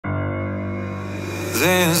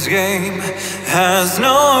This game has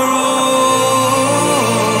no rules.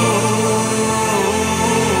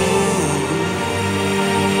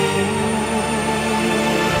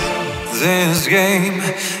 This game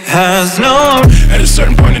has no. At a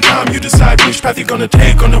certain point in time, you decide which path you're gonna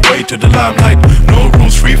take on the way to the limelight. No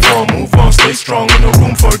rules, free fall, move on, stay strong. No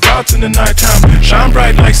room for doubts in the nighttime. Shine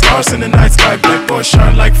bright like stars in the night sky. Black boys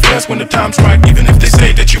shine like flares when the time's right. Even if they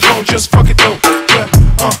say that you won't, just fuck it though. Yeah,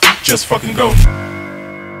 just fucking go.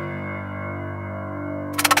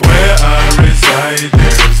 Where I reside,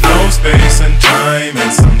 there's no space and time,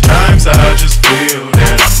 and sometimes I just feel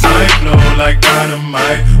that I might blow like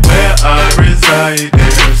dynamite. Where I reside,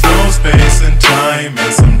 there's no space and time,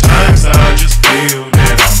 and sometimes I just feel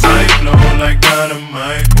that I might blow like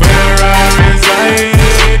dynamite. Where I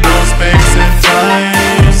reside, no space and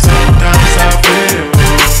time, sometimes I feel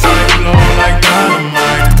I might blow like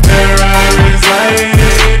dynamite. Where I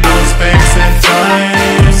reside, no space and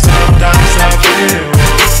time, sometimes I feel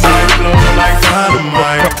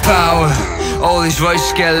power, all these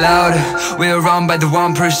voices get louder. We're run by the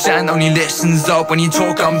 1%, only listens up when you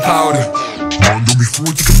talk gunpowder.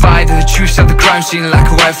 You can buy the juice of the crime scene like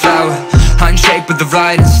a white flower. Handshake with the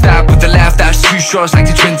right and stab with the left. That's two shots like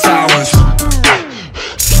the Twin Towers.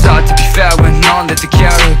 Start to be fair when none that they care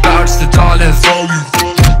about is the dollar value.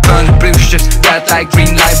 Burn the blue shit, red light,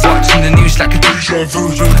 green light, watching the news like a deja vu.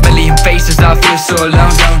 A million faces, I feel so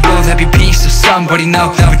alone. Both happy piece of somebody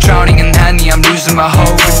know. We're drowning in Henny, I'm losing my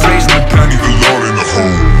hope. We're raising the penny, the Lord in the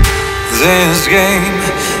hole. This game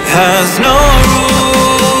has no rules.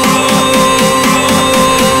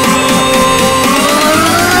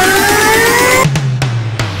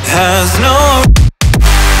 Has no.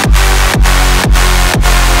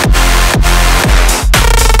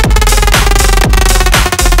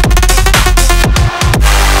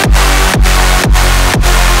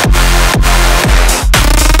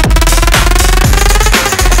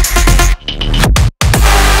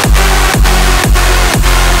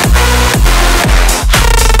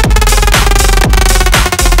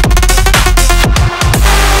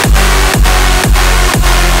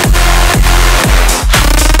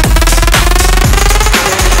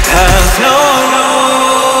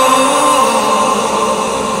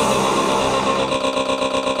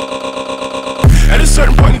 At a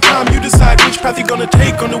certain point in time, you decide which path you're gonna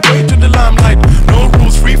take on the way to the limelight. No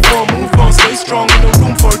rules, free fall, move on, stay strong. No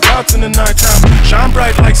room for doubts in the nighttime. Shine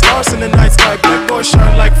bright like stars in the night sky. Black boys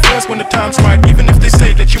shine like flares when the time's right. Even if they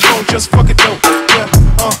say that you won't, just fuck it.